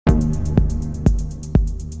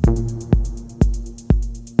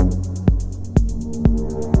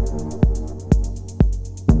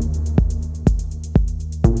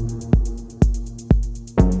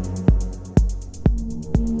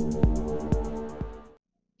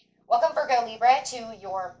Libra, to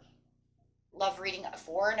your love reading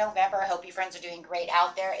for November. I hope you friends are doing great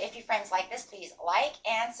out there. If you friends like this, please like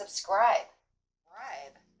and subscribe.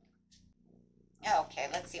 Okay,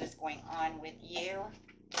 let's see what's going on with you.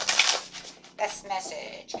 Best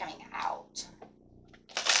message coming out.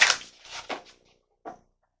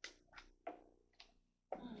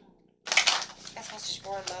 Best message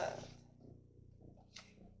for love.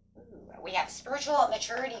 We have spiritual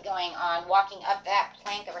maturity going on, walking up that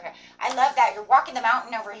plank over here. I love that. You're walking the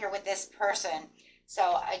mountain over here with this person. So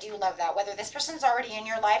I do love that. Whether this person's already in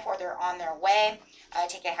your life or they're on their way,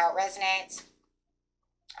 take it how it resonates.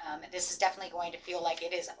 This is definitely going to feel like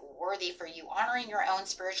it is worthy for you. Honoring your own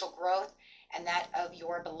spiritual growth and that of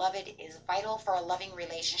your beloved is vital for a loving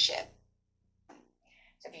relationship.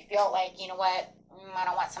 So if you feel like, you know what, I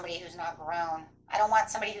don't want somebody who's not grown. I don't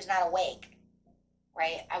want somebody who's not awake.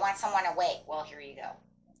 Right? I want someone awake. Well, here you go.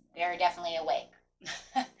 They're definitely awake.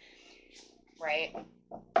 Right?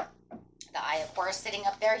 The Eye of Course sitting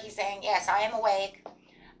up there, he's saying, yes, I am awake.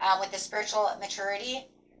 With the spiritual maturity,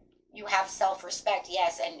 you have self-respect.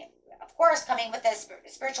 Yes, and of course, coming with this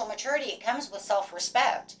spiritual maturity, it comes with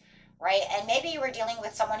self-respect. Right? And maybe you were dealing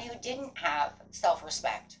with someone who didn't have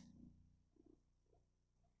self-respect.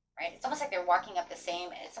 Right? It's almost like they're walking up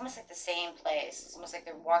it's almost like the same place. It's almost like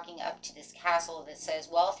they're walking up to this castle that says,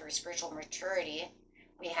 well, through spiritual maturity,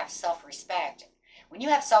 we have self-respect. When you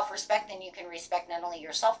have self-respect, then you can respect not only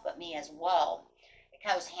yourself, but me as well. It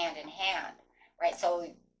goes hand in hand, right? So,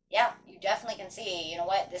 yeah, you definitely can see, you know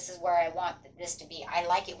what, this is where I want this to be. I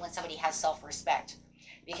like it when somebody has self-respect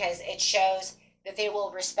because it shows that they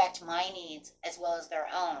will respect my needs as well as their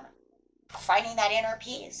own. Finding that inner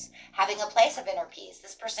peace, having a place of inner peace.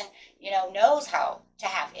 This person, knows how to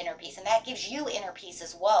have inner peace, and that gives you inner peace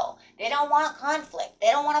as well. They don't want conflict. They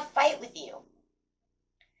don't want to fight with you.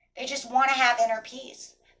 They just want to have inner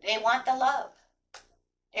peace. They want the love.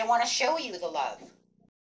 They want to show you the love.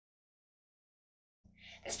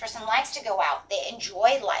 This person likes to go out. They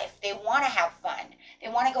enjoy life. They want to have fun. They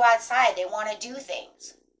want to go outside. They want to do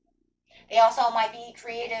things. They also might be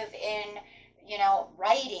creative in,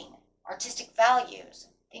 writing, artistic values,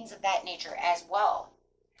 things of that nature as well.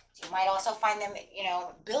 So you might also find them,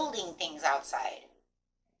 building things outside.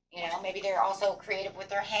 Maybe they're also creative with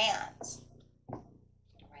their hands,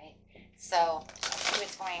 right? So let's see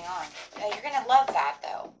what's going on. You're going to love that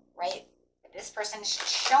though, right? This person is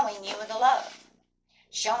showing you the love,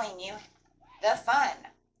 showing you the fun.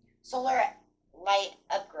 Solar light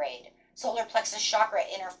upgrade. Solar plexus chakra,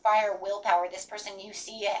 inner fire, willpower. This person you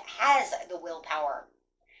see has the willpower.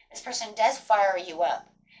 This person does fire you up.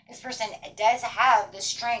 This person does have the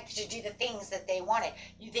strength to do the things that they wanted.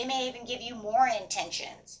 They may even give you more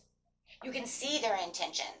intentions. You can see their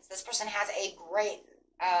intentions. This person has a great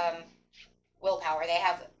willpower.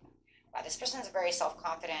 This person is very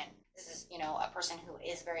self-confident. This is, a person who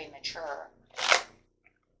is very mature.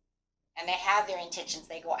 And they have their intentions.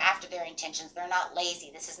 They go after their intentions. They're not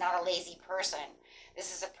lazy. This is not a lazy person.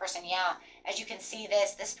 This is a person, as you can see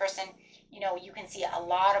this person, you can see a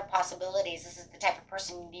lot of possibilities. This is the type of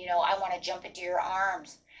person, I want to jump into your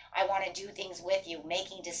arms. I want to do things with you,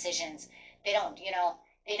 making decisions. They don't,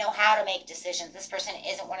 they know how to make decisions. This person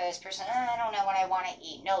isn't one of those person, I don't know what I want to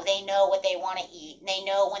eat. No, they know what they want to eat. They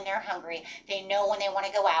know when they're hungry. They know when they want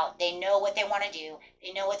to go out. They know what they want to do.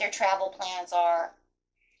 They know what their travel plans are.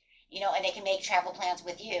 And they can make travel plans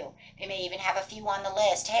with you. They may even have a few on the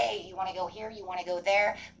list. Hey, you want to go here? You want to go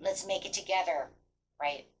there? Let's make it together,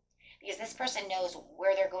 right? Because this person knows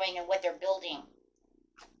where they're going and what they're building.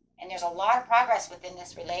 And there's a lot of progress within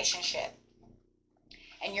this relationship.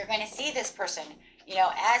 And you're going to see this person,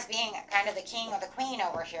 as being kind of the king or the queen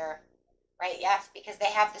over here, right? Yes, because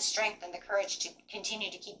they have the strength and the courage to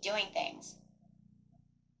continue to keep doing things.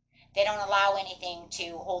 They don't allow anything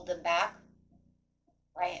to hold them back,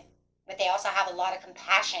 right? But they also have a lot of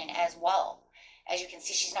compassion as well. As you can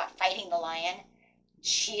see, she's not fighting the lion.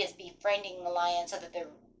 She is befriending the lion so that the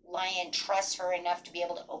lion trusts her enough to be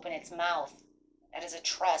able to open its mouth. That is a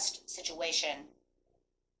trust situation.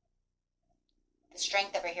 The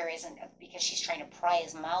strength over here isn't because she's trying to pry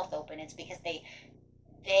his mouth open. It's because they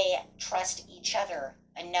trust each other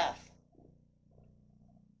enough.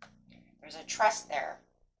 There's a trust there.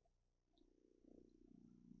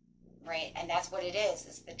 Right? And that's what it is.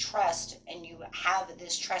 It's the trust. And you have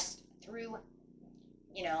this trust through,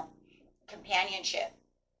 companionship.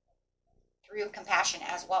 Through compassion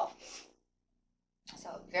as well.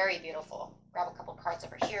 So very beautiful. Grab a couple cards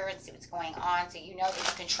over here and see what's going on. So you know that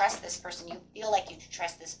you can trust this person. You feel like you can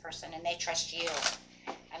trust this person and they trust you.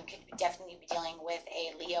 Could definitely be dealing with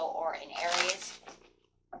a Leo or an Aries.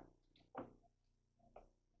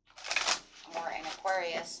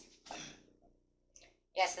 Aquarius.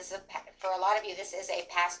 Yes, this is for a lot of you. This is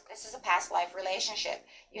a past life relationship.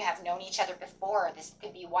 You have known each other before. This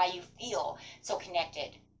could be why you feel so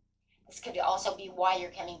connected. This could also be why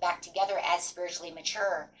you're coming back together as spiritually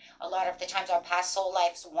mature. A lot of the times our past soul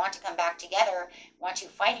lives want to come back together, want to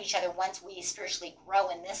find each other once we spiritually grow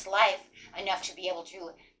in this life enough to be able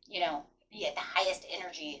to, be at the highest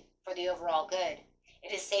energy for the overall good.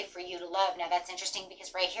 It is safe for you to love. Now that's interesting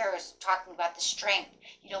because right here is talking about the strength.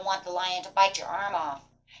 You don't want the lion to bite your arm off.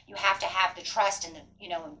 You have to have the trust in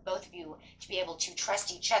in both of you to be able to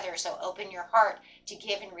trust each other. So open your heart to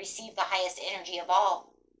give and receive the highest energy of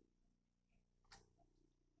all.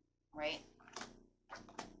 Right?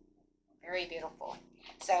 Very beautiful.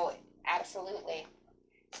 So absolutely.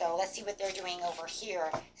 So let's see what they're doing over here.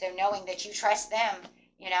 So knowing that you trust them,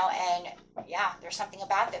 and yeah, there's something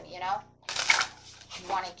about them, you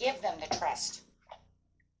want to give them the trust,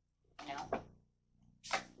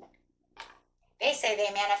 They say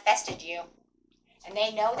they manifested you, and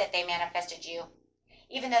they know that they manifested you.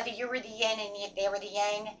 Even though you were the yin and they were the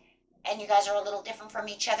yang, and you guys are a little different from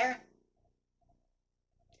each other,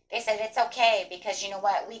 they said it's okay because you know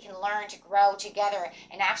what? We can learn to grow together,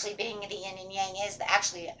 and actually being the yin and yang is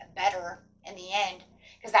actually better in the end.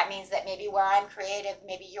 Because that means that maybe where I'm creative,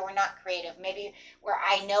 maybe you're not creative. Maybe where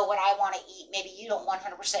I know what I want to eat, maybe you don't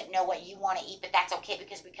 100% know what you want to eat, but that's okay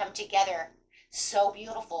because we come together so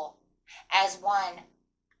beautiful as one,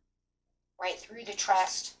 right, through the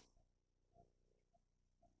trust,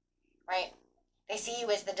 right? They see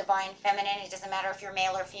you as the divine feminine. It doesn't matter if you're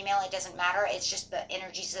male or female. It doesn't matter. It's just the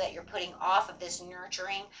energies that you're putting off of this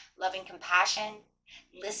nurturing, loving compassion,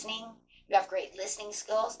 listening. You have great listening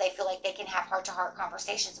skills. They feel like they can have heart-to-heart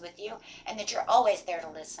conversations with you and that you're always there to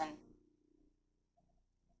listen.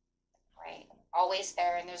 Right? Always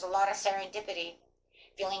there. And there's a lot of serendipity.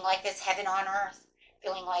 Feeling like it's heaven on earth.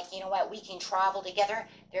 Feeling like, you know what, we can travel together.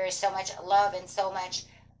 There is so much love and so much,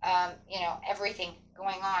 everything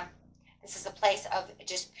going on. This is a place of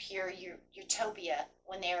just pure utopia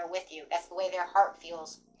when they are with you. That's the way their heart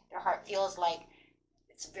feels. Their heart feels like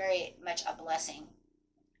it's very much a blessing.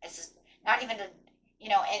 It's just not even and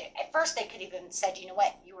at first they could even said, you know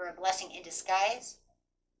what, you were a blessing in disguise.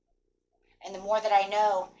 And the more that I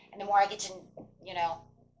know, and the more I get to,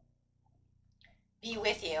 be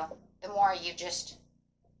with you, the more you just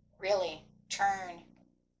really turn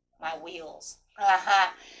my wheels.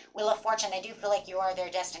 Wheel of Fortune, they do feel like you are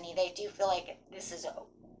their destiny. They do feel like this is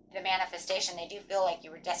the manifestation. They do feel like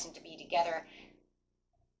you were destined to be together.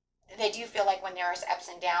 They do feel like when there's ups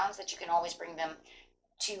and downs that you can always bring them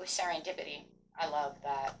to serendipity. I love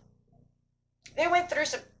that. They went through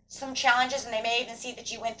some challenges, and they may even see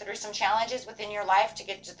that you went through some challenges within your life to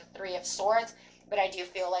get to the Three of Swords. But I do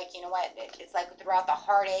feel like, you know what, it's like throughout the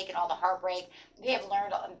heartache and all the heartbreak, they have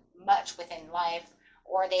learned much within life,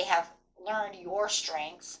 or they have learned your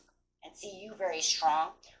strengths and see you very strong,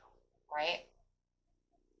 right?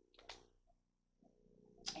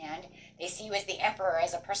 And they see you as the Emperor,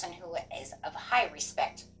 as a person who is of high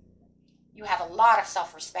respect. You have a lot of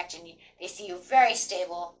self-respect, and they see you very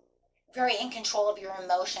stable, very in control of your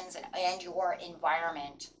emotions and your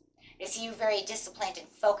environment. They see you very disciplined and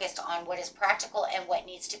focused on what is practical and what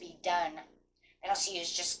needs to be done. They don't see you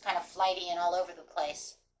as just kind of flighty and all over the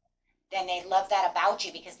place. Then they love that about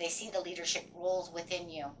you because they see the leadership roles within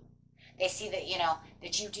you. They see that,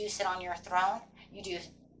 that you do sit on your throne. You do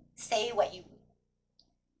say what you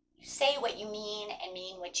say what you mean and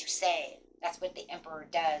mean what you say. That's what the Emperor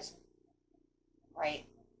does, right?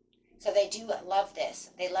 So they do love this.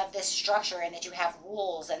 They love this structure and that you have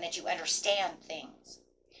rules and that you understand things.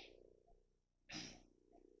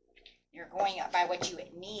 You're going by what you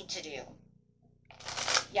need to do.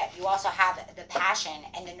 Yet you also have the passion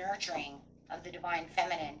and the nurturing of the divine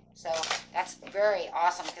feminine. So that's very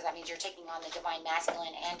awesome because that means you're taking on the divine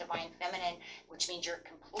masculine and divine feminine, which means you're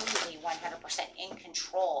completely 100% in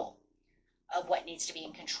control of what needs to be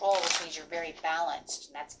in control, which means you're very balanced.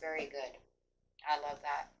 And that's very good. I love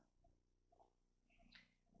that.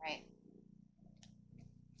 Right.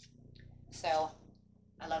 So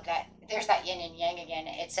I love that. There's that yin and yang again.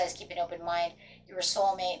 It says, keep an open mind. Your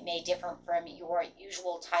soulmate may differ from your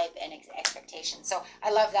usual type and expectation. So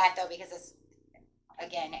I love that, though, because it's,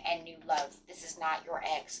 again, and new love. This is not your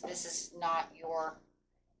ex. This is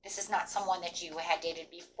not someone that you had dated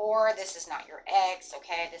before. This is not your ex,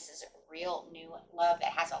 okay? This is real new love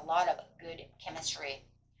that has a lot of good chemistry,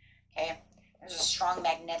 okay? There's a strong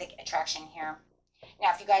magnetic attraction here.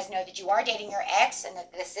 Now, if you guys know that you are dating your ex and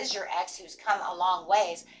that this is your ex who's come a long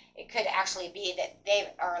ways, it could actually be that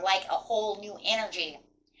they are like a whole new energy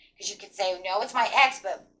Because you could say, no, it's my ex,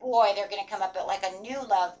 but boy, they're going to come up at like a new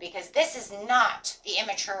love, because this is not the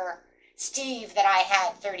immature Steve that I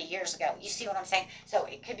had 30 years ago. You see what I'm saying? So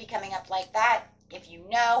it could be coming up like that, if you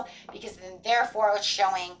know, because then therefore it's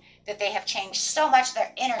showing that they have changed so much,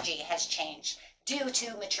 their energy has changed due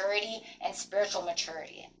to maturity and spiritual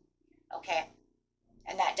maturity. Okay?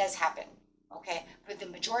 And that does happen. Okay? For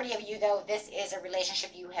the majority of you, though, this is a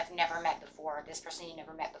relationship you have never met before. This person you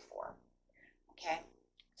never met before. Okay?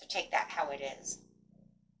 So take that how it is.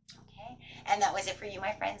 Okay? And that was it for you,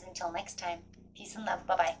 my friends. Until next time. Peace and love.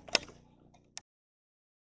 Bye-bye.